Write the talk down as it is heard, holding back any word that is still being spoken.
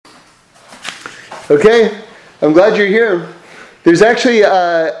Okay, I'm glad you're here. There's actually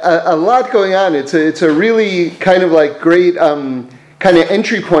a lot going on. It's a really kind of like great kind of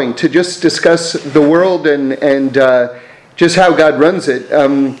entry point to just discuss the world and just how God runs it.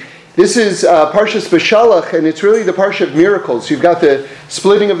 This is Parshas Beshalach, and it's really the Parsha of miracles. You've got the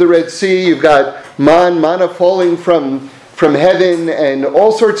splitting of the Red Sea. You've got manna falling from heaven, and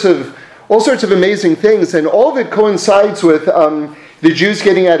all sorts of amazing things. And all of it coincides with the Jews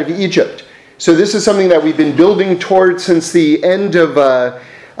getting out of Egypt. So this is something that we've been building towards since the end of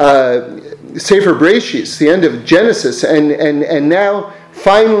Sefer Bereshis, the end of Genesis, and now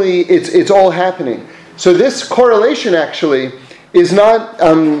finally it's all happening. So this correlation actually is not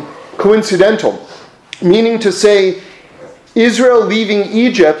coincidental, meaning to say Israel leaving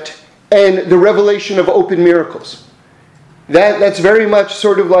Egypt and the revelation of open miracles. That's very much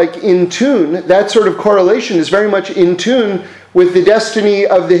sort of like in tune. That sort of correlation is very much in tune with the destiny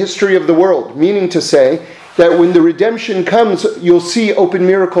of the history of the world, meaning to say that when the redemption comes, you'll see open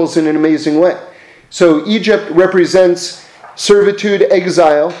miracles in an amazing way. So Egypt represents servitude,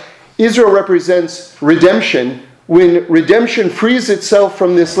 exile. Israel represents redemption. When redemption frees itself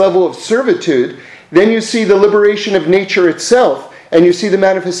from this level of servitude, then you see the liberation of nature itself, and you see the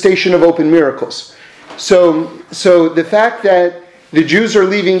manifestation of open miracles. So the fact that the Jews are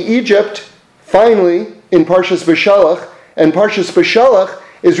leaving Egypt, finally, in Parshas Beshalach, and Parshas Beshalach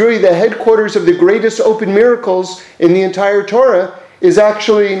is really the headquarters of the greatest open miracles in the entire Torah, is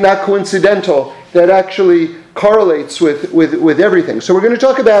actually not coincidental. That actually correlates with everything. So we're going to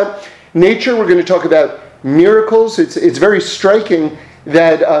talk about nature. We're going to talk about miracles. It's very striking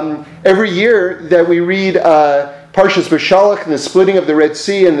that every year that we read Parshas Beshalach and the splitting of the Red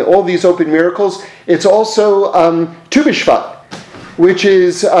Sea and all these open miracles, it's also Tu B'Shvat, which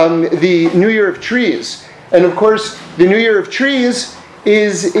is the New Year of Trees. And of course, the New Year of Trees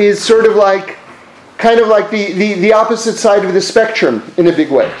is sort of like, kind of like the opposite side of the spectrum in a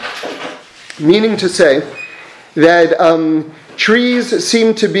big way. Meaning to say that trees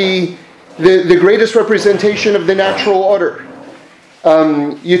seem to be the greatest representation of the natural order.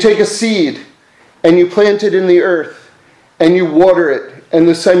 You take a seed and you plant it in the earth and you water it and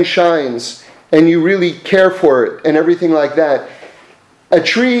the sun shines and you really care for it and everything like that. A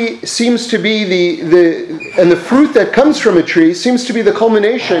tree seems to be and the fruit that comes from a tree seems to be the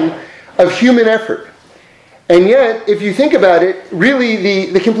culmination of human effort. And yet, if you think about it, really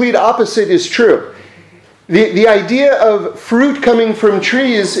the complete opposite is true. The idea of fruit coming from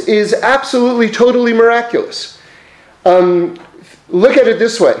trees is absolutely, totally miraculous. Look at it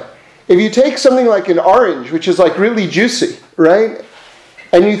this way. If you take something like an orange, which is like really juicy, right?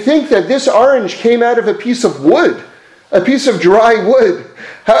 And you think that this orange came out of a piece of wood, a piece of dry wood.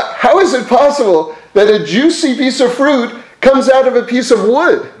 How is it possible that a juicy piece of fruit comes out of a piece of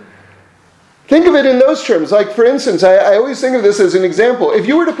wood? Think of it in those terms. Like, for instance, I always think of this as an example. If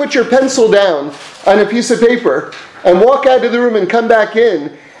you were to put your pencil down on a piece of paper and walk out of the room and come back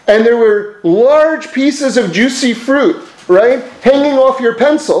in, and there were large pieces of juicy fruit, right, hanging off your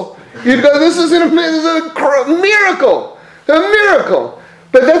pencil, you'd go, this is a miracle! A miracle!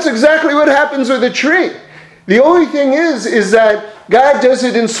 But that's exactly what happens with a tree. The only thing is that God does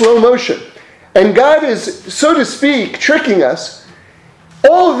it in slow motion. And God is, so to speak, tricking us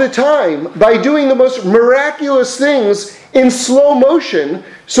all the time by doing the most miraculous things in slow motion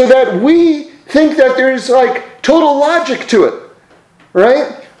so that we think that there's like total logic to it.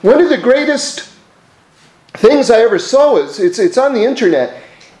 Right? One of the greatest things I ever saw is, it's on the internet,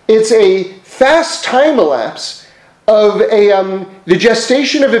 it's a fast time elapse of the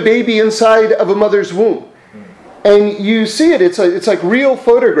gestation of a baby inside of a mother's womb. And you see it, it's like real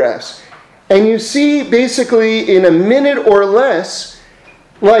photographs. And you see basically in a minute or less,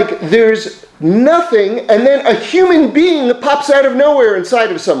 like there's nothing, and then a human being pops out of nowhere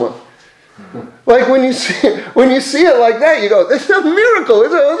inside of someone. Like when you see it like that, you go, "This is a miracle!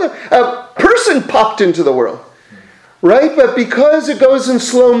 A person popped into the world, right?" But because it goes in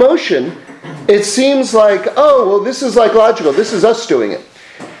slow motion, it seems like, oh, well, this is like logical. This is us doing it.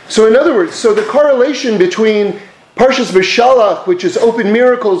 So in other words, so the correlation between Parshas Beshalach, which is open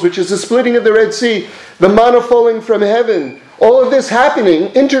miracles, which is the splitting of the Red Sea, the manna falling from heaven, all of this happening,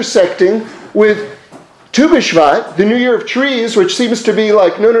 intersecting with Tu B'Shvat, the New Year of Trees, which seems to be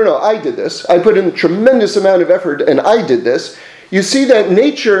like, no, I did this. I put in a tremendous amount of effort and I did this. You see that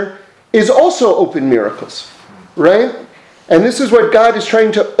nature is also open miracles, right? And this is what God is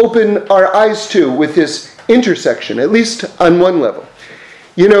trying to open our eyes to with this intersection, at least on one level.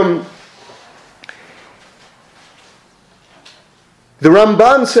 You know, The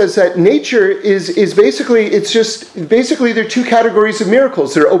Ramban says that nature is basically, there are two categories of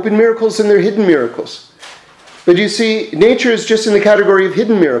miracles. There are open miracles and there are hidden miracles. But you see, nature is just in the category of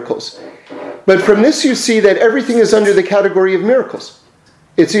hidden miracles. But from this you see that everything is under the category of miracles.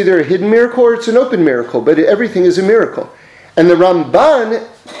 It's either a hidden miracle or it's an open miracle, but everything is a miracle. And the Ramban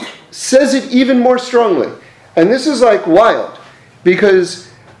says it even more strongly. And this is like wild,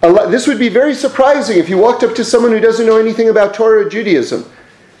 because this would be very surprising if you walked up to someone who doesn't know anything about Torah or Judaism.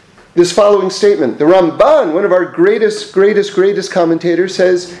 This following statement. The Ramban, one of our greatest commentators,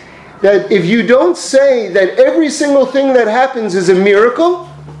 says that if you don't say that every single thing that happens is a miracle,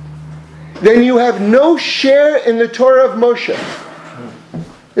 then you have no share in the Torah of Moshe.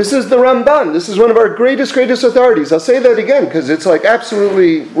 This is the Ramban. This is one of our greatest authorities. I'll say that again because it's like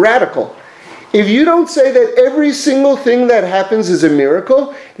absolutely radical. If you don't say that every single thing that happens is a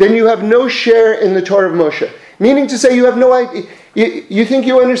miracle, then you have no share in the Torah of Moshe. Meaning to say you have no idea. You think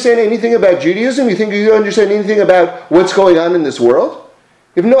you understand anything about Judaism? You think you understand anything about what's going on in this world?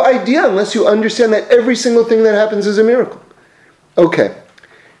 You have no idea unless you understand that every single thing that happens is a miracle. Okay.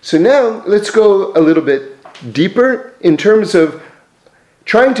 So now let's go a little bit deeper in terms of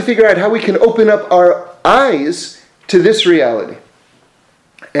trying to figure out how we can open up our eyes to this reality.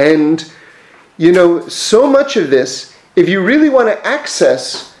 And so much of this, if you really want to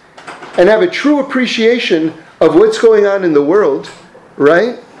access and have a true appreciation of what's going on in the world,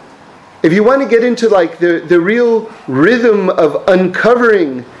 right? If you want to get into like the real rhythm of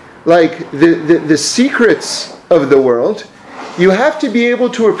uncovering like the secrets of the world, you have to be able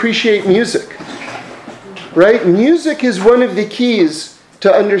to appreciate music, right? Music is one of the keys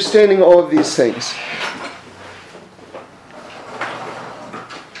to understanding all of these things.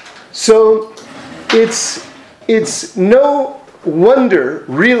 So it's no wonder,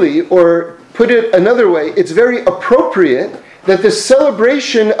 really, or put it another way, it's very appropriate that the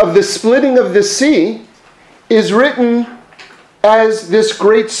celebration of the splitting of the sea is written as this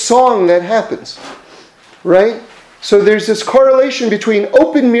great song that happens, right? So there's this correlation between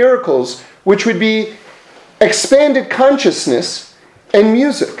open miracles, which would be expanded consciousness, and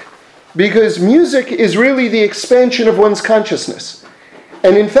music. Because music is really the expansion of one's consciousness.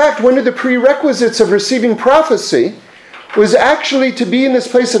 And in fact, one of the prerequisites of receiving prophecy was actually to be in this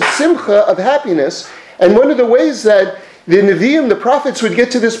place of simcha, of happiness. And one of the ways that the Nevi'im, the prophets, would get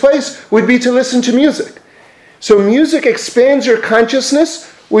to this place would be to listen to music. So music expands your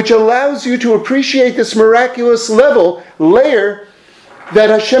consciousness, which allows you to appreciate this miraculous layer that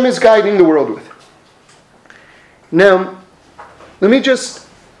Hashem is guiding the world with. Now, let me just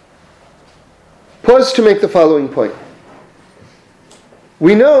pause to make the following point.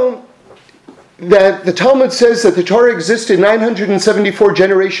 We know that the Talmud says that the Torah existed 974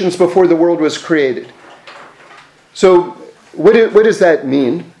 generations before the world was created. So what does that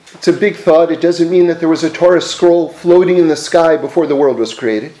mean? It's a big thought. It doesn't mean that there was a Torah scroll floating in the sky before the world was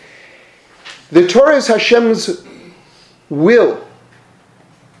created. The Torah is Hashem's will.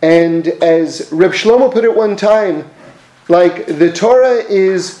 And as Reb Shlomo put it one time, like the Torah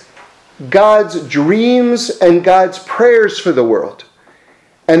is God's dreams and God's prayers for the world.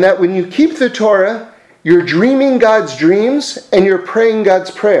 And that when you keep the Torah, you're dreaming God's dreams and you're praying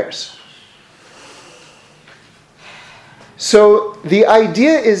God's prayers. So the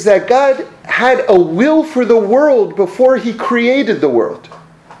idea is that God had a will for the world before He created the world.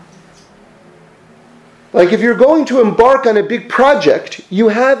 Like if you're going to embark on a big project, you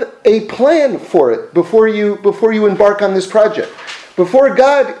have a plan for it before you embark on this project. Before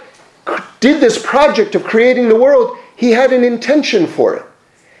God did this project of creating the world, He had an intention for it.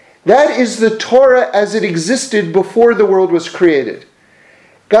 That is the Torah as it existed before the world was created.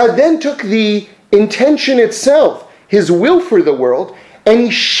 God then took the intention itself, His will for the world, and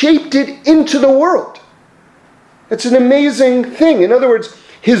He shaped it into the world. It's an amazing thing. In other words,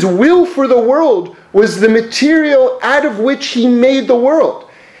 His will for the world was the material out of which He made the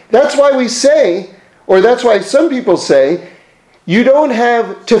world. That's why we say, or that's why some people say, you don't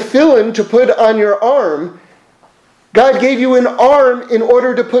have tefillin to put on your arm. God gave you an arm in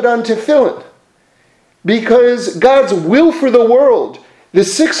order to put on tefillin. Because God's will for the world, the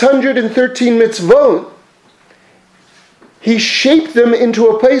 613 mitzvot, He shaped them into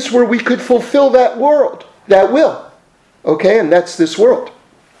a place where we could fulfill that will. Okay, and that's this world.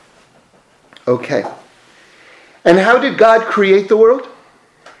 Okay. And how did God create the world?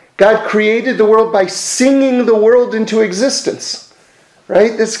 God created the world by singing the world into existence.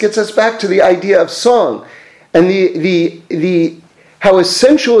 Right? This gets us back to the idea of song. And the how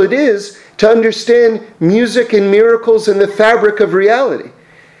essential it is to understand music and miracles and the fabric of reality.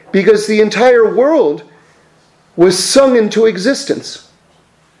 Because the entire world was sung into existence,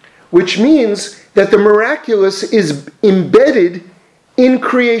 which means that the miraculous is embedded in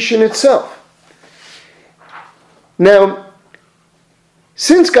creation itself. Now,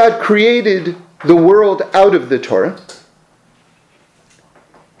 since God created the world out of the Torah,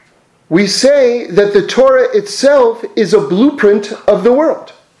 we say that the Torah itself is a blueprint of the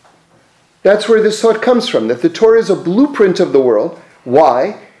world. That's where this thought comes from, that the Torah is a blueprint of the world.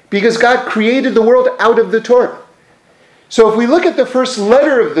 Why? Because God created the world out of the Torah. So if we look at the first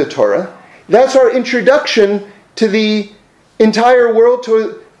letter of the Torah, that's our introduction to the entire world,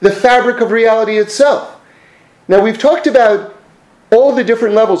 to the fabric of reality itself. Now we've talked about all the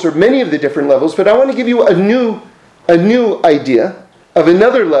different levels, or many of the different levels, but I want to give you a new idea of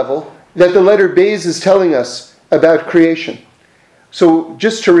another level that the letter Beis is telling us about creation. So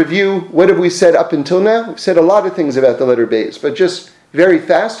just to review, what have we said up until now? We've said a lot of things about the letter Beis, but just very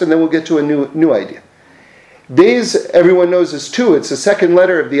fast, and then we'll get to a new idea. Beis, everyone knows, is 2. It's the second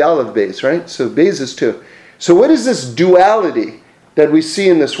letter of the Aleph Beis, right? So Beis is 2. So what is this duality that we see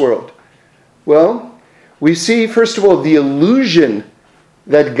in this world? Well, we see, first of all, the illusion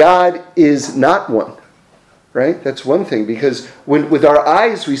that God is not one, right? That's one thing, because with our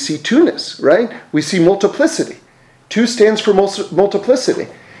eyes we see two-ness, right? We see multiplicity. 2 stands for multiplicity.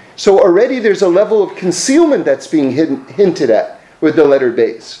 So already there's a level of concealment that's being hinted at with the letter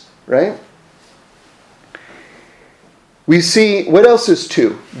Beis, right? We see, what else is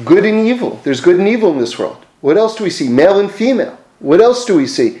 2? Good and evil. There's good and evil in this world. What else do we see? Male and female. What else do we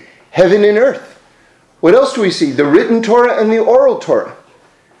see? Heaven and earth. What else do we see? The written Torah and the oral Torah.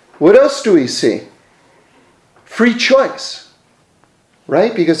 What else do we see? Free choice,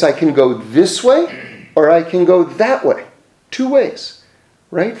 right? Because I can go this way or I can go that way. 2 ways,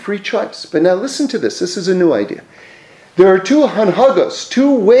 right? Free choice. But now listen to this. This is a new idea. There are 2 hanhagos,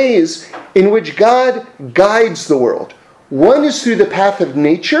 2 ways in which God guides the world. One is through the path of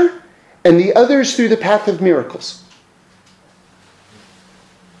nature, and the other is through the path of miracles.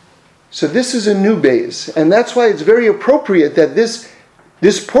 So this is a new Beis, and that's why it's very appropriate that this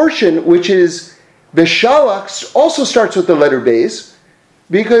portion, which is Beshalach, also starts with the letter Beis,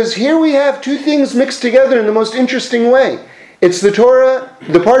 because here we have 2 things mixed together in the most interesting way. It's the Torah,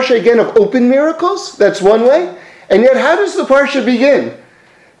 the Parsha again of open miracles, that's one way, and yet how does the Parsha begin?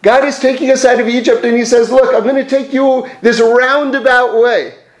 God is taking us out of Egypt and he says, look, I'm going to take you this roundabout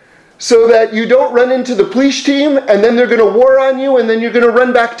way so that you don't run into the police team and then they're going to war on you and then you're going to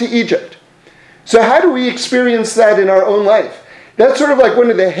run back to Egypt. So how do we experience that in our own life? That's sort of like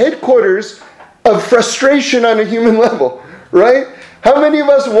one of the headquarters of frustration on a human level, right? How many of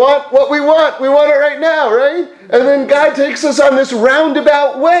us want what we want? We want it right now, right? And then God takes us on this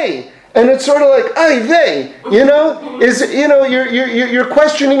roundabout way. And it's sort of like, you're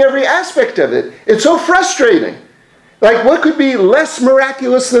questioning every aspect of it. It's so frustrating. Like, what could be less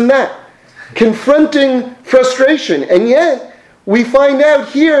miraculous than that? Confronting frustration. And yet, we find out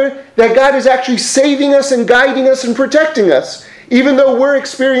here that God is actually saving us and guiding us and protecting us, even though we're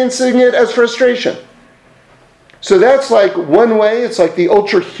experiencing it as frustration. So that's like one way. It's like the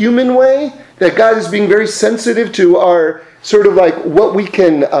ultra-human way, that God is being very sensitive to our sort of like what we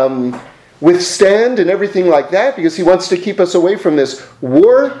can withstand and everything like that, because he wants to keep us away from this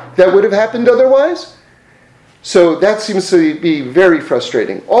war that would have happened otherwise. So that seems to be very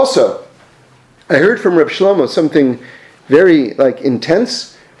frustrating. Also, I heard from Reb Shlomo something very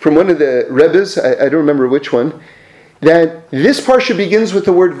intense from one of the Rebbes, I don't remember which one, that this parsha begins with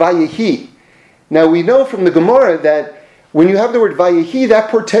the word Vayehi. Now we know from the Gemara that when you have the word Vayehi,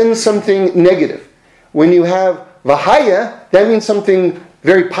 that portends something negative. When you have Vahaya, that means something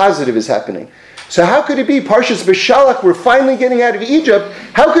very positive is happening. So how could it be? Parshas Beshalach, we're finally getting out of Egypt.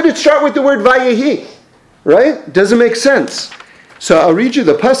 How could it start with the word Vayehi? Right? Doesn't make sense. So I'll read you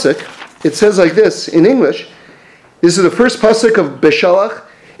the pasuk. It says like this in English. This is the first pasuk of Beshalach.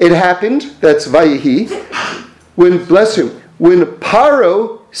 It happened, that's Vayehi, when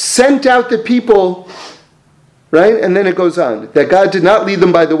Paro sent out the people, right? And then it goes on, that God did not lead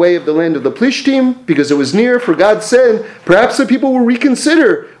them by the way of the land of the Plishtim, because it was near, for God said, perhaps the people will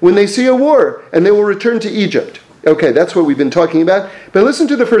reconsider when they see a war, and they will return to Egypt. Okay, that's what we've been talking about. But listen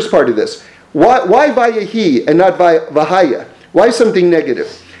to the first part of this. Why Vayehi and not Vahaya? Why something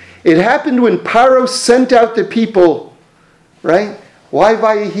negative? It happened when Paro sent out the people, right? Why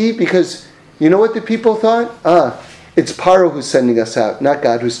Vayehi? Because you know what the people thought? It's Paro who's sending us out, not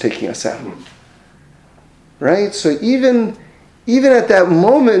God who's taking us out. Right? So even at that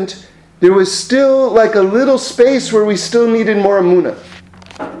moment, there was still like a little space where we still needed more Amunah.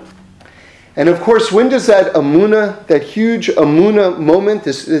 And of course, when does that Amunah, that huge Amunah moment,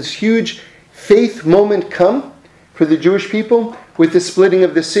 this huge faith moment come? for the Jewish people? With the splitting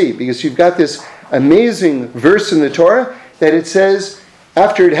of the sea. Because you've got this amazing verse in the Torah that it says,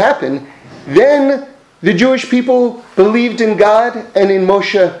 after it happened, then the Jewish people believed in God and in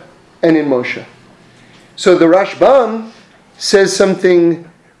Moshe and in Moshe. So the Rashbam says something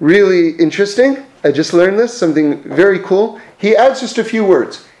really interesting. I just learned this, something very cool. He adds just a few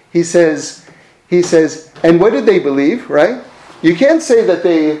words. He says, and what did they believe, right? You can't say that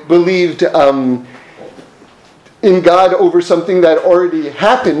they believed in God over something that already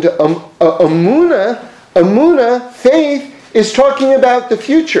happened. Amunah, faith, is talking about the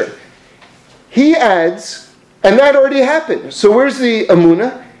future. He adds, and that already happened. So where's the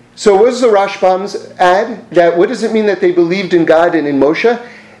Amunah? So what does the Rashbam's add? That what does it mean that they believed in God and in Moshe?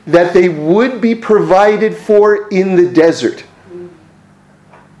 That they would be provided for in the desert.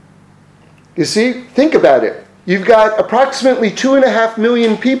 You see, think about it. You've got approximately 2.5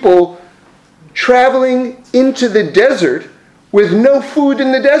 million people traveling into the desert with no food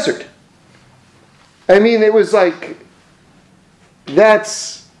in the desert. I mean, it was like,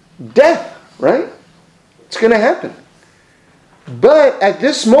 that's death, right? It's going to happen. But at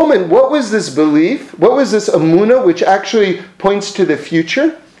this moment, what was this belief? What was this amunah, which actually points to the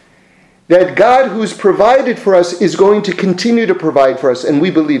future? That God, who's provided for us, is going to continue to provide for us, and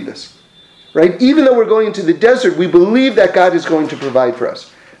we believe this. Right? Even though we're going into the desert, we believe that God is going to provide for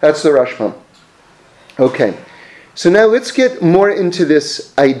us. That's the Rashbam. Okay. So now let's get more into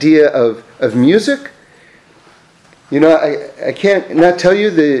this idea of music. You know, I can't not tell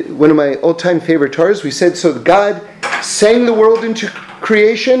you one of my all-time favorite Torahs. We said, so God sang the world into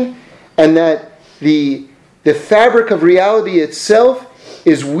creation, and that the fabric of reality itself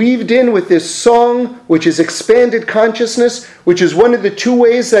is weaved in with this song, which is expanded consciousness, which is one of the two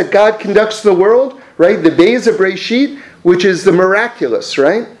ways that God conducts the world, right? The Beis of Breshit, which is the miraculous,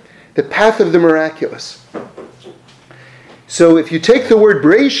 right? The path of the miraculous. So if you take the word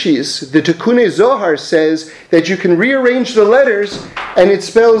Breshis, the Tikkunei Zohar says that you can rearrange the letters and it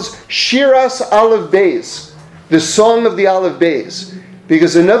spells Shiras Aleph Beis, the song of the Aleph Beis.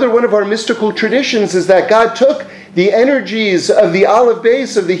 Because another one of our mystical traditions is that God took the energies of the Aleph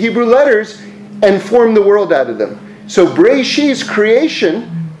Beis of the Hebrew letters and formed the world out of them. So Breshit's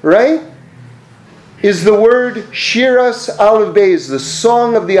creation, right, is the word Shiras Aleph Beis, the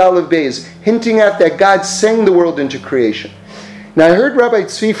song of the Aleph Beis, hinting at that God sang the world into creation. Now I heard Rabbi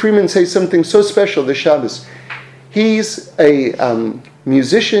Tzvi Freeman say something so special this Shabbos. He's a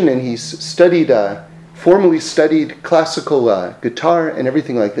musician and he's formally studied classical guitar and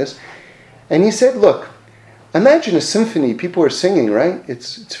everything like this. And he said, look, imagine a symphony, people are singing, right?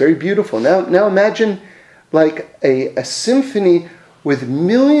 It's very beautiful. Now imagine like a symphony with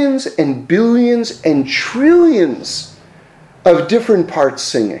millions and billions and trillions of different parts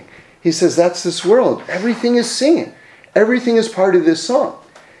singing. He says that's this world. Everything is singing. Everything is part of this song.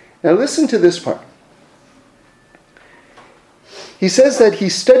 Now listen to this part. He says that he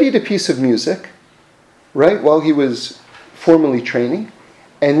studied a piece of music, right, while he was formally training,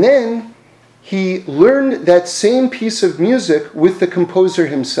 and then he learned that same piece of music with the composer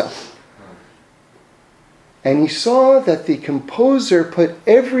himself. And he saw that the composer put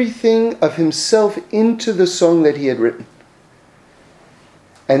everything of himself into the song that he had written.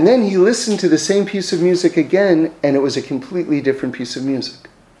 And then he listened to the same piece of music again, and it was a completely different piece of music.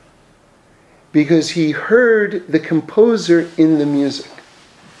 Because he heard the composer in the music.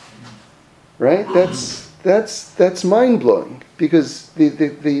 Right? That's mind-blowing, because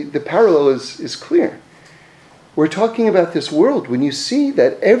the parallel is clear. We're talking about this world. When you see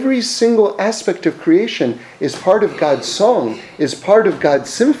that every single aspect of creation is part of God's song, is part of God's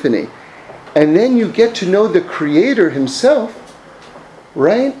symphony, and then you get to know the Creator Himself,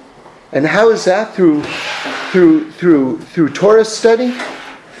 right? And how is that? Through Torah study,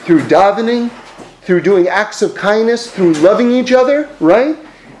 through davening, through doing acts of kindness, through loving each other, right?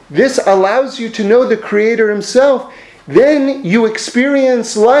 This allows you to know the Creator Himself. Then you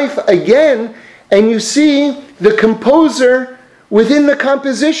experience life again, and you see the composer within the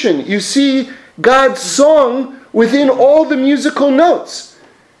composition. You see God's song within all the musical notes.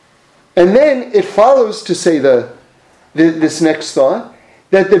 And then it follows to say this next thought,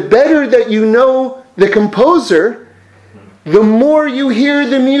 that the better that you know the composer, the more you hear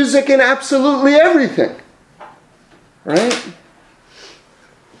the music in absolutely everything. Right?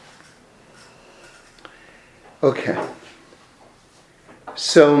 Okay.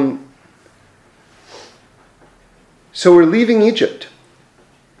 So we're leaving Egypt.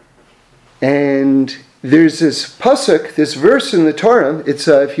 And there's this pasuk, this verse in the Torah. It's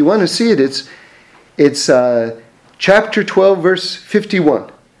if you want to see it, it's chapter 12, verse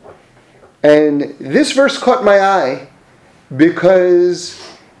 51. And this verse caught my eye because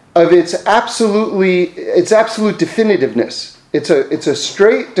of its absolute definitiveness. It's a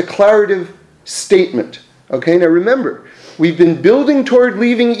straight declarative statement. Okay, now remember, we've been building toward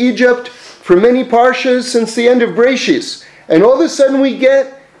leaving Egypt for many parshas since the end of Breshis. And all of a sudden we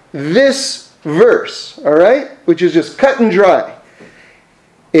get this verse, all right, which is just cut and dry.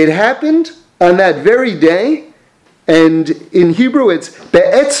 It happened on that very day, and in Hebrew it's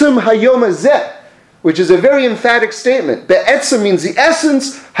be'etzem hayom hazeh, which is a very emphatic statement. Be'etzem means the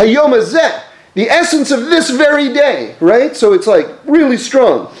essence, hayom hazeh, the essence of this very day, right? So it's like really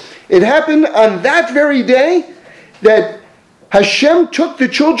strong. It happened on that very day that Hashem took the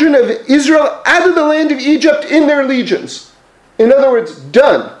children of Israel out of the land of Egypt in their legions. In other words,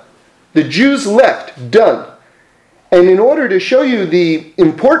 done. The Jews left, done. And in order to show you the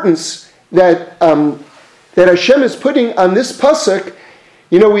importance that Hashem is putting on this pasuk,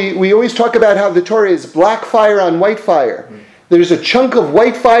 you know, we always talk about how the Torah is black fire on white fire. There's a chunk of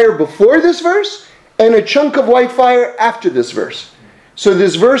white fire before this verse and a chunk of white fire after this verse. So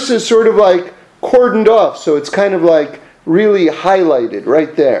this verse is sort of like cordoned off, so it's kind of like really highlighted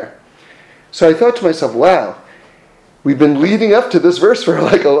right there. So I thought to myself, wow, we've been leading up to this verse for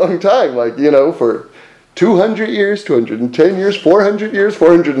like a long time, like, you know, for 200 years, 210 years, 400 years,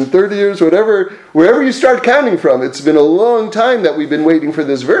 430 years, whatever, wherever you start counting from, it's been a long time that we've been waiting for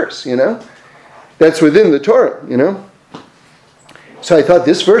this verse, you know? That's within the Torah, you know? So I thought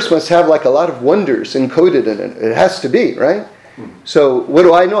this verse must have like a lot of wonders encoded in it. It has to be, right? So what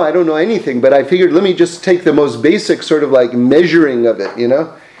do I know? I don't know anything, but I figured let me just take the most basic sort of like measuring of it, you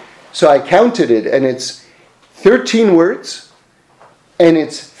know? So I counted it, and it's 13 words, and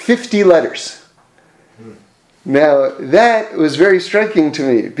it's 50 letters. Now, that was very striking to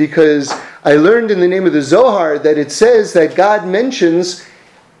me, because I learned in the name of the Zohar that it says that God mentions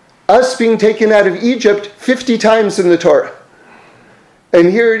us being taken out of Egypt 50 times in the Torah. And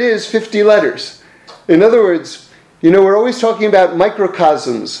here it is, 50 letters. In other words, you know, we're always talking about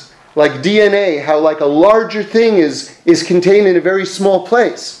microcosms, like DNA, how like a larger thing is contained in a very small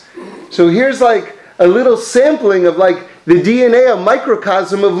place. So here's like a little sampling of like the DNA, a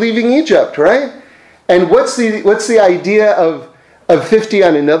microcosm of leaving Egypt, right? And what's the idea of 50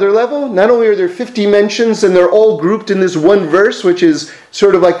 on another level? Not only are there 50 mentions and they're all grouped in this one verse, which is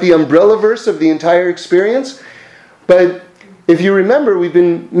sort of like the umbrella verse of the entire experience, but if you remember, we've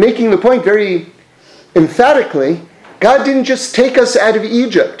been making the point very emphatically, God didn't just take us out of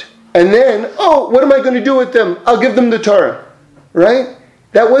Egypt and then, oh, what am I going to do with them? I'll give them the Torah, right?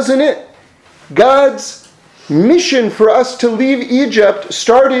 That wasn't it. God's mission for us to leave Egypt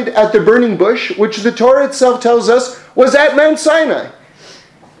started at the burning bush, which the Torah itself tells us was at Mount Sinai.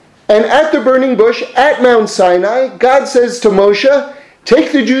 And at the burning bush, at Mount Sinai, God says to Moshe,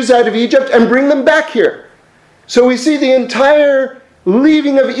 take the Jews out of Egypt and bring them back here. So we see the entire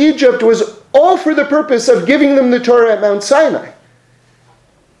leaving of Egypt was all for the purpose of giving them the Torah at Mount Sinai.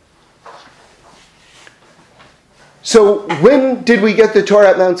 So when did we get the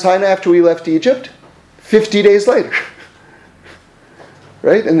Torah at Mount Sinai after we left Egypt? 50 days later.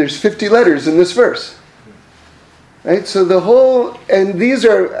 Right? And there's 50 letters in this verse. Right? So the whole, and these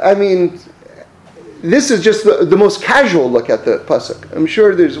are, I mean, this is just the most casual look at the pasuk. I'm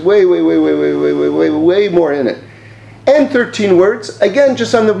sure there's way more in it. And 13 words, again,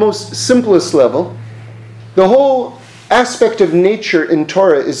 just on the most simplest level. The whole aspect of nature in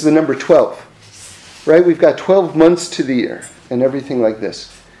Torah is the number 12. Right? We've got 12 months to the year and everything like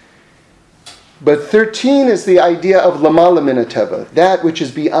this. But 13 is the idea of lamala min hateva, that which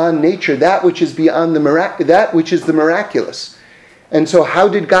is beyond nature, that which is beyond that which is the miraculous. And so how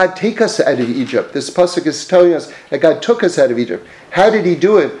did God take us out of Egypt? This pasuk is telling us that God took us out of Egypt. How did he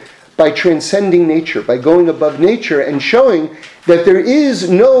do it? By transcending nature, by going above nature and showing that there is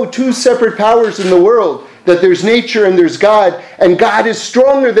no two separate powers in the world, that there's nature and there's God, and God is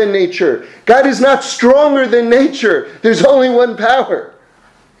stronger than nature. God is not stronger than nature. There's only one power.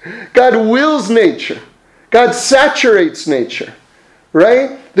 God wills nature. God saturates nature,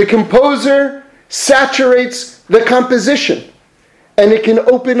 right? The composer saturates the composition, and it can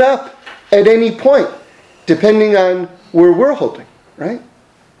open up at any point, depending on where we're holding, right?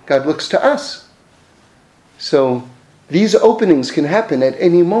 God looks to us. So these openings can happen at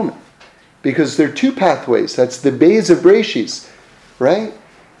any moment, because there are two pathways. That's the Beis of Breshis, right?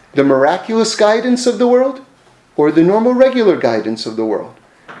 The miraculous guidance of the world, or the normal regular guidance of the world.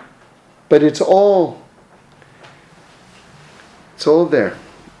 But it's all there.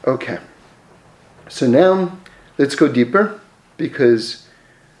 Okay. So now, let's go deeper, because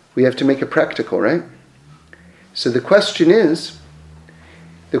we have to make it practical, right? So the question is,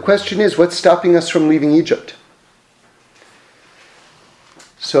 The question is, what's stopping us from leaving Egypt?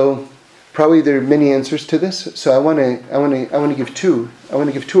 So probably there are many answers to this. So I want to give two. I want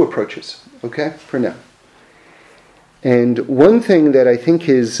to give two approaches. Okay, for now. And one thing that I think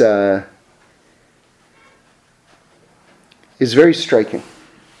is very striking,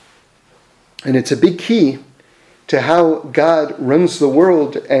 and it's a big key to how God runs the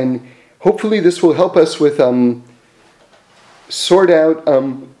world, and hopefully this will help us with sort out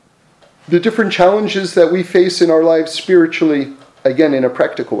the different challenges that we face in our lives spiritually, again, in a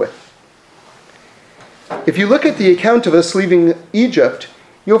practical way. If you look at the account of us leaving Egypt,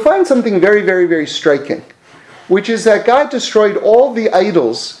 you'll find something very, very, very striking, which is that God destroyed all the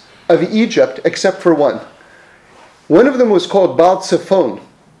idols of Egypt except for one. One of them was called Baal Zephon,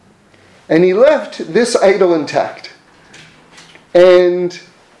 and he left this idol intact. And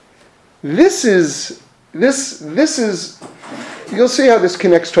this is, you'll see how this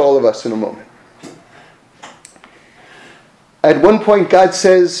connects to all of us in a moment. At one point, God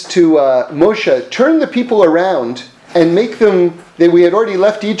says to Moshe, turn the people around and make them, we had already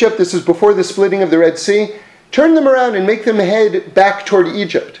left Egypt, this is before the splitting of the Red Sea, turn them around and make them head back toward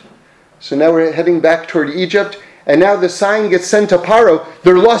Egypt. So now we're heading back toward Egypt, and now the sign gets sent to Paro,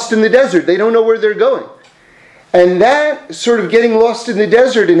 they're lost in the desert, they don't know where they're going. And that sort of getting lost in the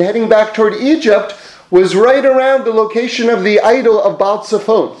desert and heading back toward Egypt was right around the location of the idol of Baal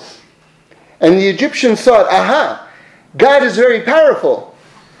Zephon. And the Egyptians thought, aha, God is very powerful,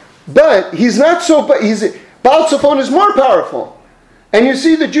 but he's not so, Baal Zephon is more powerful. And you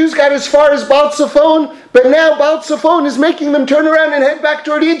see the Jews got as far as Baal Zephon, but now Baal Zephon is making them turn around and head back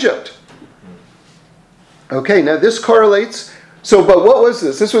toward Egypt. Okay, now this correlates. So, but what was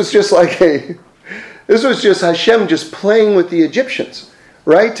this? This was just Hashem just playing with the Egyptians,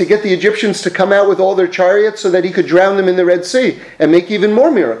 right? To get the Egyptians to come out with all their chariots so that he could drown them in the Red Sea and make even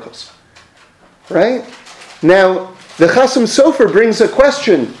more miracles, right? Now, the Chasam Sofer brings a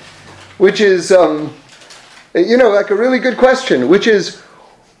question, which is, like a really good question, which is,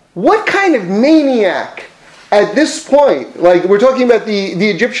 what kind of maniac at this point, like we're talking about the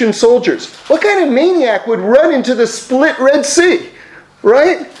Egyptian soldiers, what kind of maniac would run into the split Red Sea,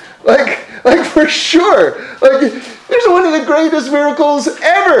 right? Like for sure. Like, there's one of the greatest miracles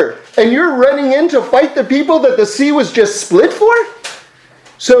ever, and you're running in to fight the people that the sea was just split for?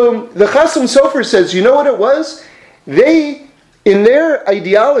 So the Chasam Sofer says, you know what it was? They, in their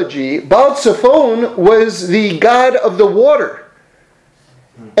ideology, Baal Zephon was the god of the water.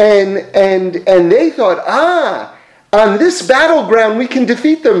 And they thought, on this battleground we can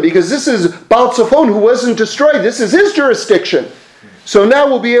defeat them because this is Baal Zephon who wasn't destroyed. This is his jurisdiction. So now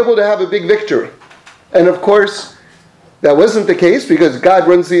we'll be able to have a big victory. And of course, that wasn't the case because God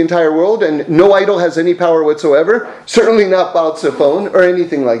runs the entire world and no idol has any power whatsoever. Certainly not Baal Zephon or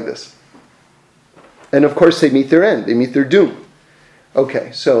anything like this. And of course they meet their end. They meet their doom.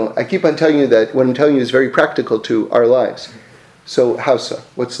 Okay, so I keep on telling you that what I'm telling you is very practical to our lives. So how so?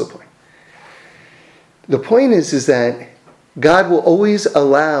 What's the point? The point is that God will always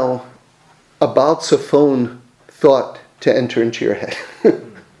allow a Baal Zephon thought to enter into your head.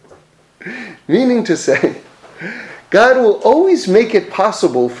 Meaning to say, God will always make it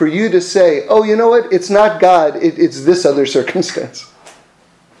possible for you to say, oh, you know what? It's not God, it's this other circumstance.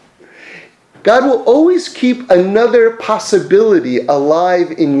 God will always keep another possibility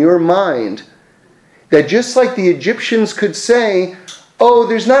alive in your mind that just like the Egyptians could say, oh,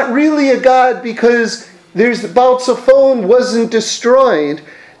 there's not really a God because there's Baal Zephon wasn't destroyed.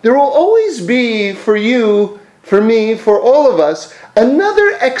 There will always be for you, for me, for all of us,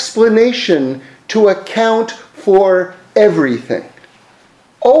 another explanation to account for everything.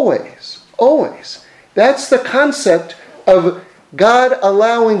 Always, always. That's the concept of God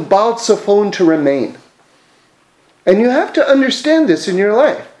allowing Baal Zephon to remain. And you have to understand this in your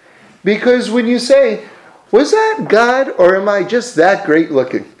life. Because when you say, was that God or am I just that great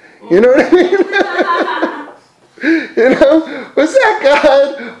looking? You know what I mean? Was that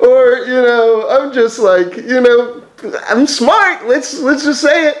God or, I'm just like, I'm smart. Let's just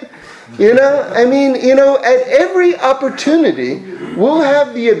say it. At every opportunity, we'll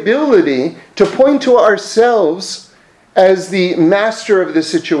have the ability to point to ourselves as the master of the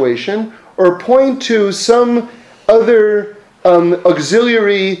situation or point to some other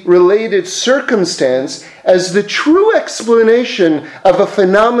auxiliary related circumstance as the true explanation of a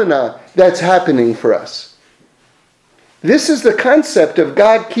phenomena that's happening for us. This is the concept of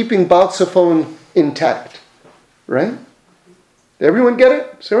God keeping Baal Zephon intact. Right? Everyone get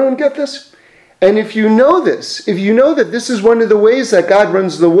it? Does everyone get this? And if you know this, if you know that this is one of the ways that God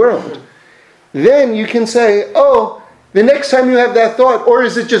runs the world, then you can say, oh, the next time you have that thought? Or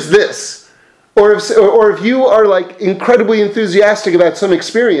is it just this? Or if you are like incredibly enthusiastic about some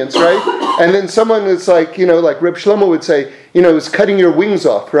experience, right? And then someone is like, like Reb Shlomo would say, is cutting your wings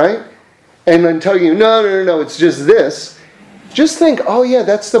off, right? And then tell you, no, it's just this. Just think, oh yeah,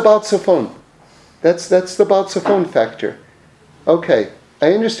 that's the Baal Tzafon. That's the Baal Tzafon factor. Okay,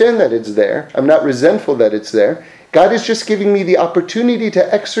 I understand that it's there. I'm not resentful that it's there. God is just giving me the opportunity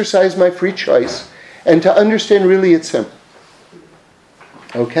to exercise my free choice and to understand really it's Him.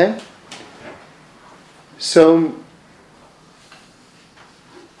 Okay? So,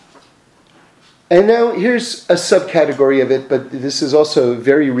 and now here's a subcategory of it, but this is also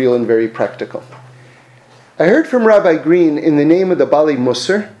very real and very practical. I heard from Rabbi Green in the name of the Bali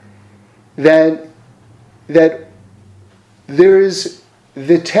Musar that there is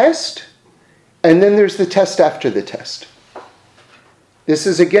the test and then there's the test after the test. This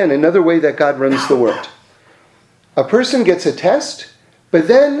is again another way that God runs the world. A person gets a test, but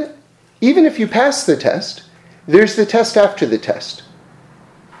then even if you pass the test, there's the test after the test.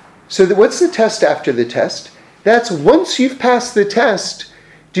 So what's the test after the test? That's once you've passed the test,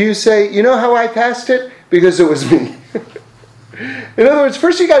 do you say, you know how I passed it? Because it was me. In other words,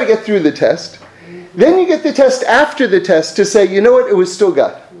 first you got to get through the test. Then you get the test after the test to say, you know what, it was still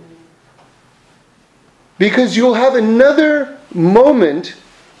God. Because you'll have another moment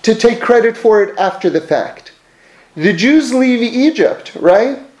to take credit for it after the fact. The Jews leave Egypt,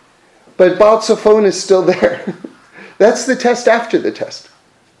 right? But Baal Tzafon is still there. That's the test after the test.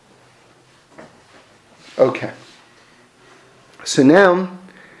 Okay. So now,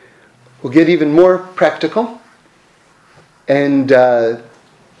 we'll get even more practical and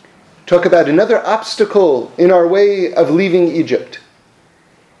talk about another obstacle in our way of leaving Egypt.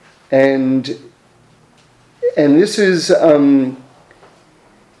 And this is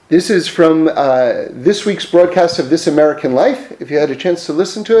from this week's broadcast of This American Life. If you had a chance to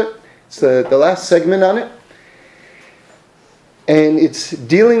listen to it, it's the last segment on it. And it's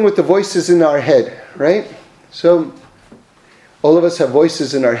dealing with the voices in our head, right? So, all of us have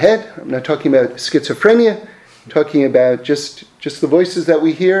voices in our head. I'm not talking about schizophrenia. I'm talking about just the voices that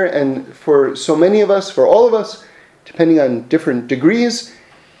we hear. And for so many of us, for all of us, depending on different degrees,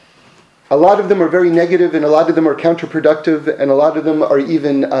 a lot of them are very negative, and a lot of them are counterproductive, and a lot of them are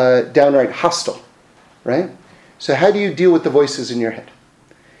even downright hostile, right? So how do you deal with the voices in your head?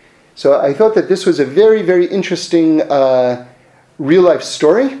 So I thought that this was a very, very interesting real-life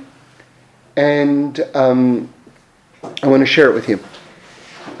story, and I want to share it with you.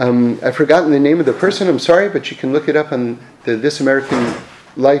 I've forgotten the name of the person, I'm sorry, but you can look it up on the This American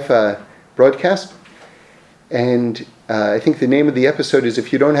Life broadcast. And I think the name of the episode is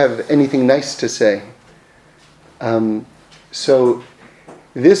If You Don't Have Anything Nice to Say. So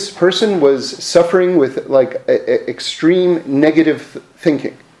this person was suffering with extreme negative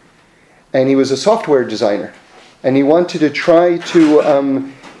thinking. And he was a software designer. And he wanted to try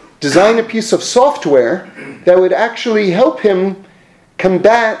to design a piece of software that would actually help him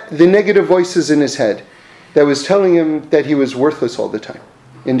combat the negative voices in his head that was telling him that he was worthless all the time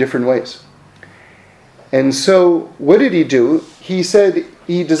in different ways. And so what did he do? He said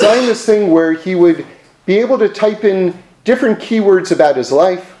he designed this thing where he would be able to type in different keywords about his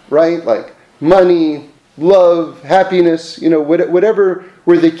life, right? Like money, love, happiness, whatever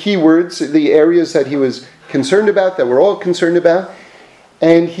were the keywords, the areas that he was concerned about, that we're all concerned about.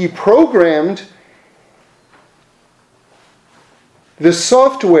 And he programmed the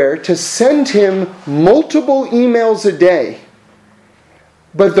software to send him multiple emails a day.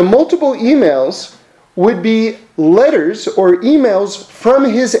 But the multiple emails would be letters or emails from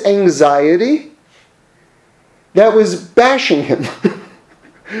his anxiety that was bashing him.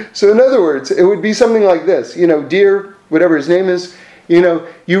 So in other words, it would be something like this. Dear, whatever his name is,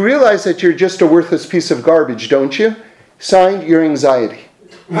 you realize that you're just a worthless piece of garbage, don't you? Signed, your anxiety.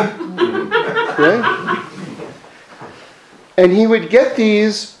 Right? And he would get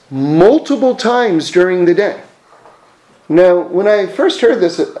these multiple times during the day. Now, when I first heard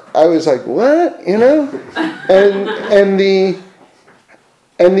this, I was like, what? And the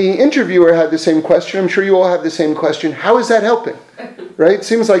interviewer had the same question. I'm sure you all have the same question. How is that helping? Right?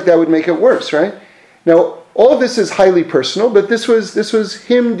 Seems like that would make it worse, right? Now, all of this is highly personal, but this was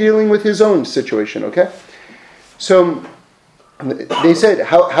him dealing with his own situation, okay? So they said,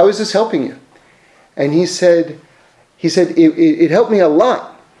 how is this helping you? And he said, it helped me a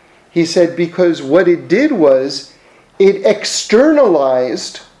lot. He said, because what it did was, it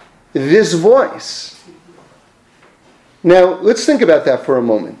externalized this voice. Now, let's think about that for a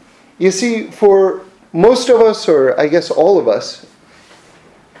moment. You see, for most of us, or I guess all of us,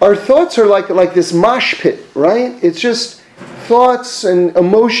 our thoughts are like this mosh pit, right? It's just thoughts and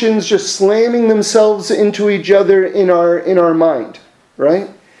emotions just slamming themselves into each other in our mind, right?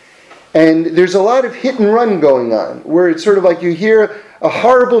 And there's a lot of hit and run going on, where it's sort of like you hear a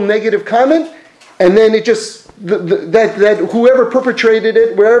horrible negative comment, and then it just, that whoever perpetrated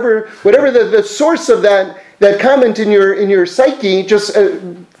it, whatever the source of that comment in your psyche just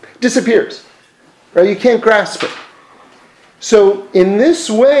disappears, right? You can't grasp it. So in this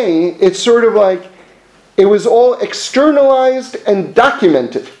way, it's sort of like it was all externalized and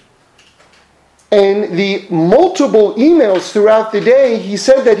documented. And the multiple emails throughout the day, he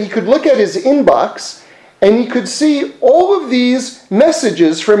said that he could look at his inbox and he could see all of these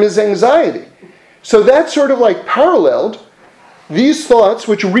messages from his anxiety. So that sort of like paralleled these thoughts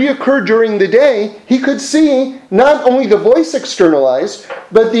which reoccur during the day. He could see not only the voice externalized,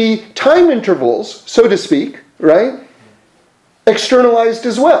 but the time intervals, so to speak, right, externalized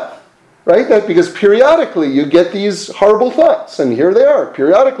as well. Right? That because periodically you get these horrible thoughts, and here they are.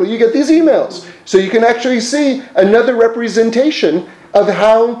 Periodically you get these emails. So you can actually see another representation of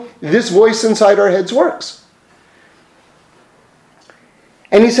how this voice inside our heads works.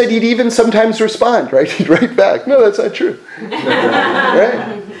 And he said he'd even sometimes respond, right? He'd write back, no, that's not true.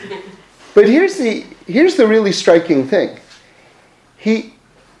 Right? But here's the really striking thing. He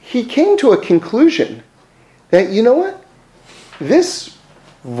came to a conclusion that, you know what? This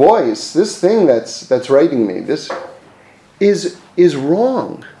voice, this thing that's writing me, this is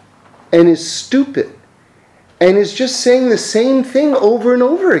wrong and is stupid and is just saying the same thing over and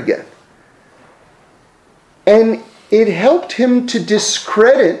over again. And it helped him to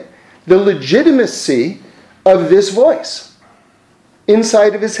discredit the legitimacy of this voice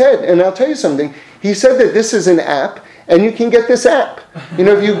inside of his head. And I'll tell you something, he said that this is an app, and you can get this app. You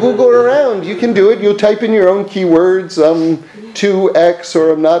know, if you Google around, you can do it. You'll type in your own keywords, 2X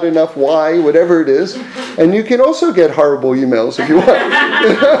or not enough Y, whatever it is. And you can also get horrible emails if you want.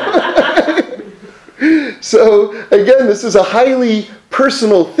 So, again, this is a highly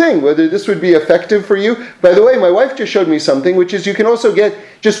personal thing, whether this would be effective for you. By the way, my wife just showed me something, which is you can also get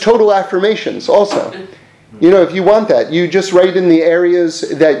just total affirmations also. You know, if you want that, you just write in the areas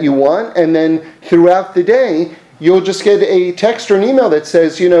that you want, and then throughout the day, you'll just get a text or an email that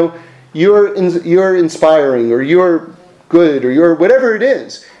says, you know, you're inspiring, or you're good, or you're whatever it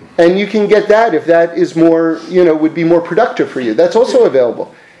is. And you can get that if that is more, you know, would be more productive for you. That's also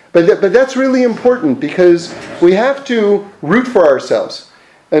available. But that's really important, because we have to root for ourselves.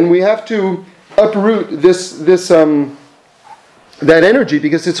 And we have to uproot that energy,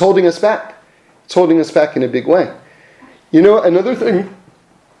 because it's holding us back. It's holding us back in a big way. You know, another thing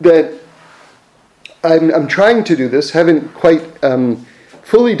that I'm trying to do this, haven't quite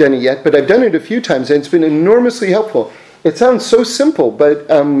fully done it yet, but I've done it a few times, and it's been enormously helpful. It sounds so simple, but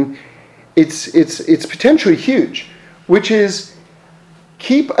it's potentially huge, which is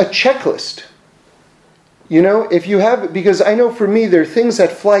keep a checklist. You know, if you have, because I know for me, there are things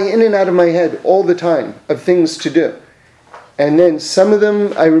that fly in and out of my head all the time of things to do. And then some of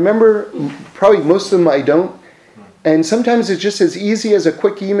them I remember, probably most of them I don't. And sometimes it's just as easy as a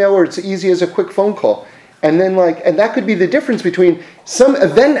quick email, or it's easy as a quick phone call. And then and that could be the difference between some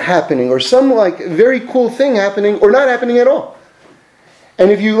event happening, or some very cool thing happening, or not happening at all.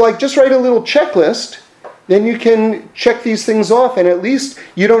 And if you just write a little checklist, then you can check these things off, and at least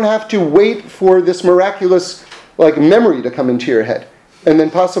you don't have to wait for this miraculous memory to come into your head, and then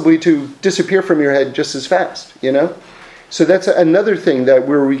possibly to disappear from your head just as fast, you know? So that's another thing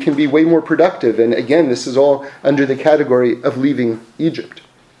where we can be way more productive. And again, this is all under the category of leaving Egypt.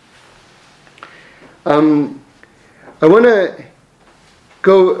 I want to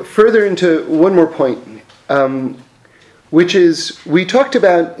go further into one more point, which is we talked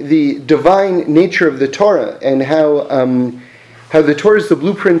about the divine nature of the Torah, and how the Torah is the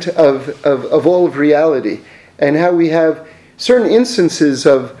blueprint of all of reality, and how we have certain instances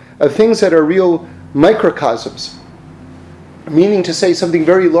of things that are real microcosms. Meaning to say something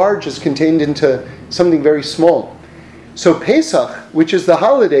very large is contained into something very small. So Pesach, which is the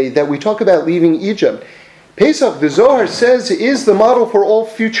holiday that we talk about leaving Egypt, Pesach, the Zohar says, is the model for all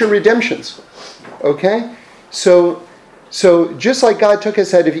future redemptions. Okay? So just like God took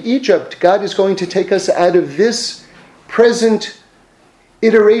us out of Egypt, God is going to take us out of this present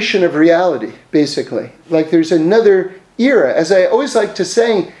iteration of reality, basically. There's another era. As I always like to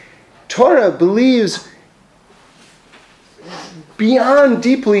say, Torah believes beyond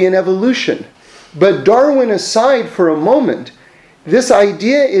deeply in evolution. But Darwin aside for a moment, this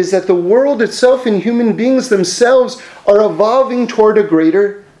idea is that the world itself and human beings themselves are evolving toward a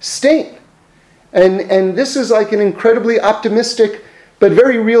greater state. And this is an incredibly optimistic but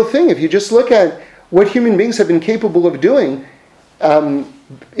very real thing. If you just look at what human beings have been capable of doing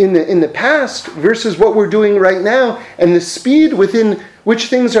in the past versus what we're doing right now, and the speed within which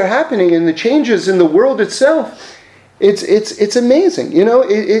things are happening and the changes in the world itself, it's amazing.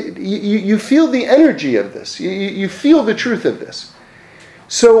 You feel the energy of this. You feel the truth of this.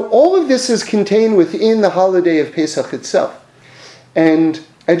 So all of this is contained within the holiday of Pesach itself. And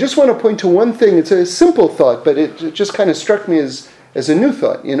I just want to point to one thing. It's a simple thought, but it just kind of struck me as a new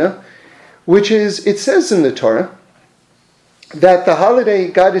thought, which is, it says in the Torah that the holiday,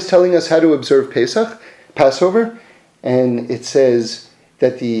 God is telling us how to observe Pesach, Passover, and it says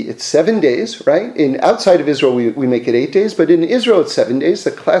that it's 7 days, right? Outside of Israel, we make it 8 days, but in Israel it's 7 days.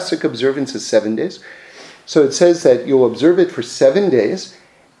 The classic observance is 7 days. So it says that you'll observe it for 7 days,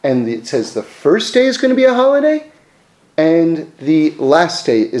 and it says the first day is going to be a holiday, and the last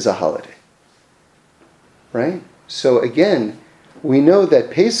day is a holiday, right? So again, we know that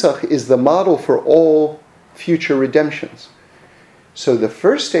Pesach is the model for all future redemptions. So the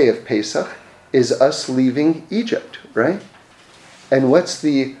first day of Pesach is us leaving Egypt, right? And what's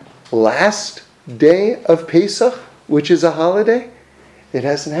the last day of Pesach, which is a holiday? It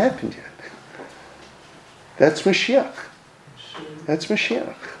hasn't happened yet. That's Mashiach. That's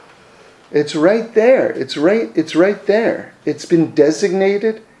Mashiach. It's right there. It's right there. It's been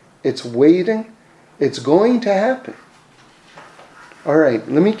designated. It's waiting. It's going to happen. All right,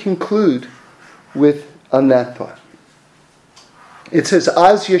 let me conclude on that thought. It says,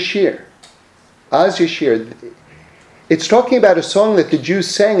 Az Yashir. Az Yashir. It's talking about a song that the Jews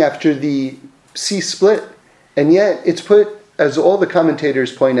sang after the sea split, and yet it's put, as all the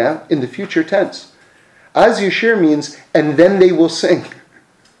commentators point out, in the future tense. Az Yashir means, and then they will sing.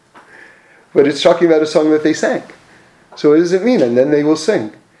 But it's talking about a song that they sang. So what does it mean, and then they will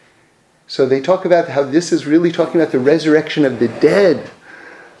sing? So they talk about how this is really talking about the resurrection of the dead.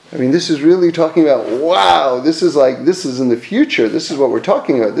 I mean, this is really talking about, wow, this is in the future. This is what we're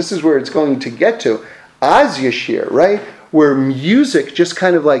talking about. This is where it's going to get to. Az Yashir, right? Where music just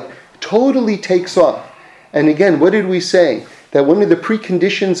kind of like totally takes off. And again, what did we say? That one of the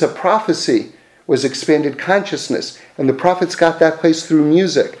preconditions of prophecy was expanded consciousness. And the prophets got that place through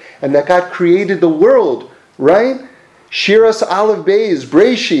music. And that God created the world, right? Shiras Aleph Beis,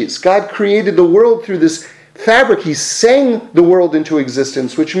 Breishis. God created the world through this fabric. He sang the world into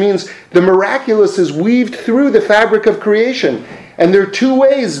existence, which means the miraculous is weaved through the fabric of creation. And there are two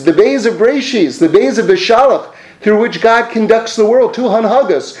ways, the Beis of Breishis, the Beis of Beshalach, through which God conducts the world, two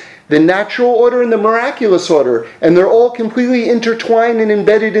Hanhagas, the natural order and the miraculous order. And they're all completely intertwined and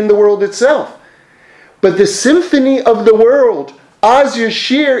embedded in the world itself. But the symphony of the world, Az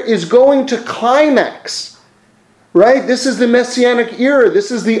Yashir, is going to climax. Right? This is the Messianic era.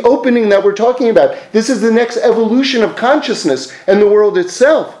 This is the opening that we're talking about. This is the next evolution of consciousness and the world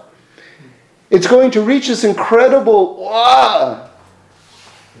itself. It's going to reach this incredible...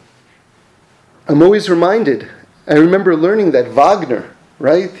 I'm always reminded. I remember learning that Wagner,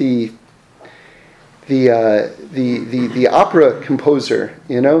 right? The opera composer,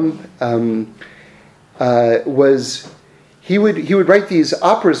 was... He would write these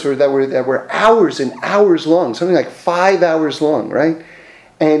operas that were hours and hours long, something like 5 hours long, right?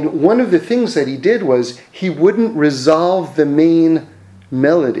 And one of the things that he did was he wouldn't resolve the main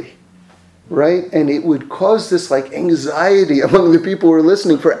melody, right? And it would cause this like anxiety among the people who were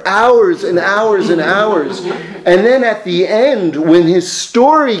listening for hours and hours and hours. And then at the end, when his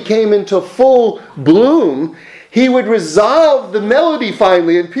story came into full bloom, he would resolve the melody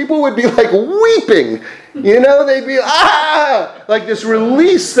finally, and people would be like weeping. They'd be, like this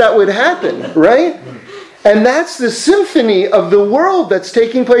release that would happen, right? And that's the symphony of the world that's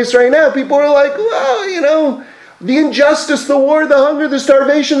taking place right now. People are like, the injustice, the war, the hunger, the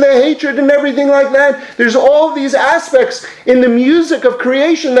starvation, the hatred, and everything like that. There's all these aspects in the music of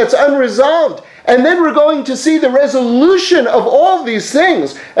creation that's unresolved. And then we're going to see the resolution of all these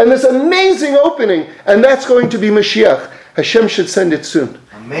things. And this amazing opening. And that's going to be Mashiach. Hashem should send it soon.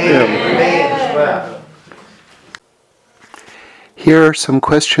 Amen. Amen. Here are some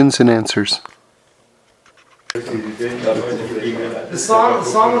questions and answers. The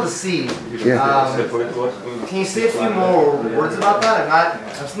song of the sea. Yeah. Can you say a few more words about that?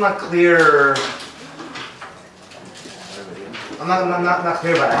 I'm still not clear. I'm not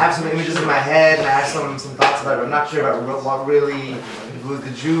clear about it. I have some images in my head and I have some thoughts about it. I'm not sure about what really it was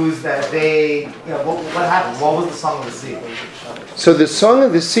the Jews that they. What happened? What was the song of the sea? So the song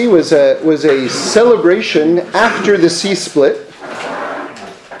of the sea was a celebration after the sea split.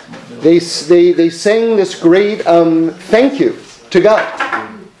 They sang this great thank you to God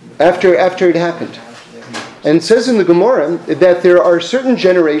after it happened. And it says in the Gemara that there are certain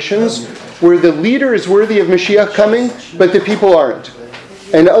generations where the leader is worthy of Mashiach coming, but the people aren't.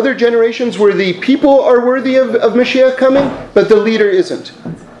 And other generations where the people are worthy of Mashiach coming, but the leader isn't.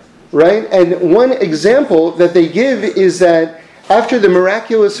 Right? And one example that they give is that after the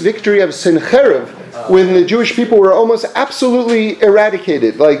miraculous victory of Sennacherib, when the Jewish people were almost absolutely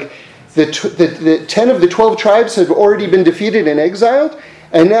eradicated, like the 10 of the 12 tribes had already been defeated and exiled,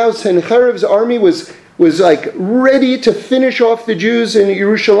 and now Sennacherib's army was like ready to finish off the Jews in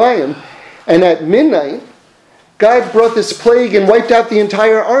Yerushalayim. And at midnight, God brought this plague and wiped out the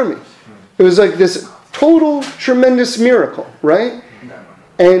entire army. It was like this total, tremendous miracle, right?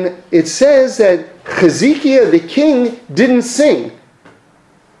 And it says that Hezekiah, the king, didn't sing.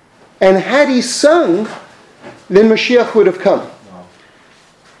 And had he sung, then Mashiach would have come.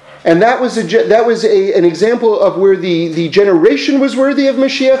 And that was an example of where the generation was worthy of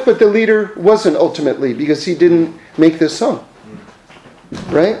Mashiach, but the leader wasn't ultimately, because he didn't make this song.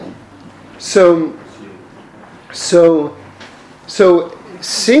 Right? So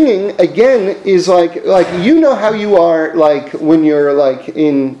singing again is like you know how you are like when you're like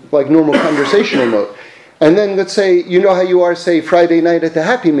in like normal conversational mode. And then let's say you know how you are, say, Friday night at the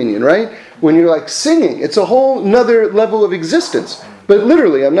Happy Minyan, right? When you're like singing, it's a whole nother level of existence. But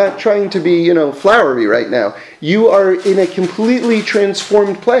literally, I'm not trying to be, flowery right now. You are in a completely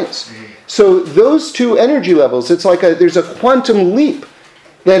transformed place. So those two energy levels, it's like there's a quantum leap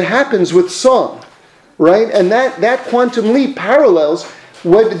that happens with song, right? And that quantum leap parallels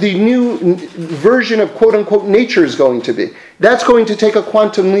what the new version of quote-unquote nature is going to be. That's going to take a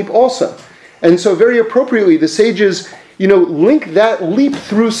quantum leap also. And so very appropriately, the sages, link that leap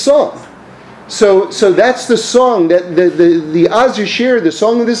through song. So that's the song, that the Az Yashir, the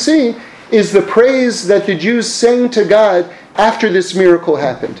Song of the Sea, is the praise that the Jews sang to God after this miracle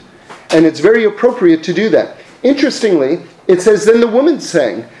happened. And it's very appropriate to do that. Interestingly, it says then the women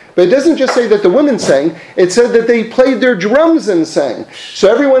sang. But it doesn't just say that the women sang, it said that they played their drums and sang. So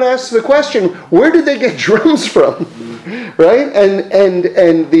everyone asks the question, where did they get drums from? Right?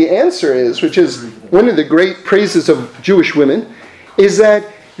 And the answer is, which is one of the great praises of Jewish women, is that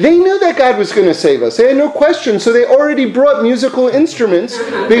they knew that God was going to save us. They had no question, so they already brought musical instruments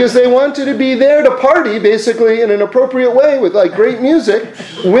because they wanted to be there to party, basically, in an appropriate way with like great music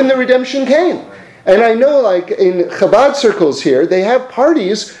when the redemption came. And I know, like in Chabad circles here, they have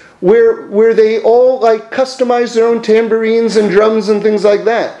parties where they all like customize their own tambourines and drums and things like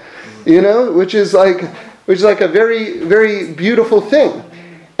that, which is like a very, very beautiful thing.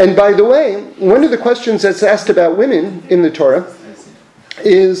 And by the way, one of the questions that's asked about women in the Torah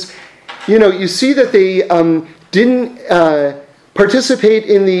is, you see that they didn't participate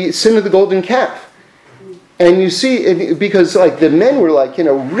in the sin of the golden calf. And you see, because like the men were like,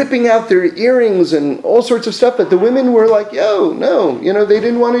 ripping out their earrings and all sorts of stuff, but the women were like, no, they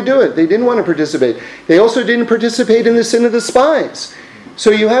didn't want to do it. They didn't want to participate. They also didn't participate in the sin of the spies. So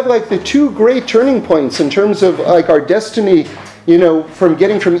you have like the two great turning points in terms of like our destiny, from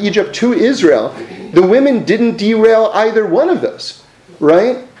getting from Egypt to Israel. The women didn't derail either one of those,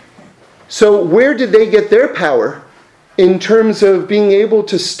 right? So where did they get their power in terms of being able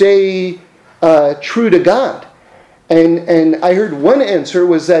to stay true to God? And I heard one answer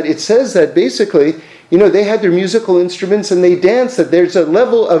was that it says that basically, they had their musical instruments and they danced, that there's a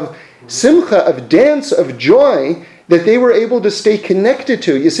level of simcha, of dance, of joy that they were able to stay connected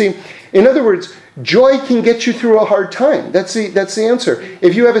to. You see, in other words, joy can get you through a hard time. That's the answer.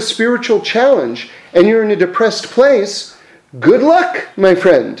 If you have a spiritual challenge and you're in a depressed place, good luck, my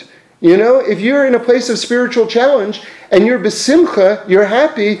friend. If you're in a place of spiritual challenge and you're besimcha, you're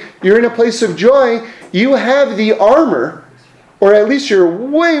happy, you're in a place of joy, you have the armor, or at least you're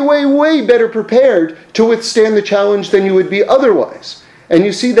way, way, way better prepared to withstand the challenge than you would be otherwise. And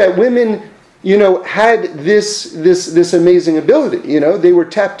you see that women, had this amazing ability. They were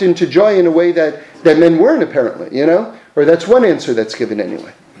tapped into joy in a way that men weren't apparently, or that's one answer that's given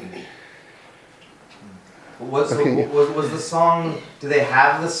anyway. Was the song? Do they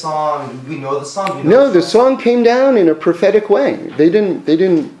have the song? Do we know the song? No, the song came down in a prophetic way. They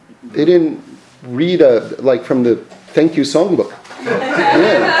didn't read from the thank you songbook.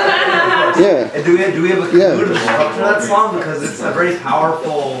 Yeah. And do we have a clue to the structure of that song, because it's a very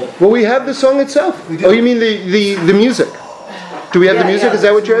powerful? Well, we have the song itself. Oh, you mean the music? Do we have the music? Is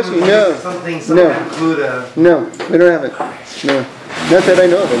that what you're asking? No. No, we don't have it. No. Not that I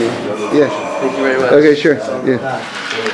know of any. Yeah. Thank you very much. Okay, sure. Yeah.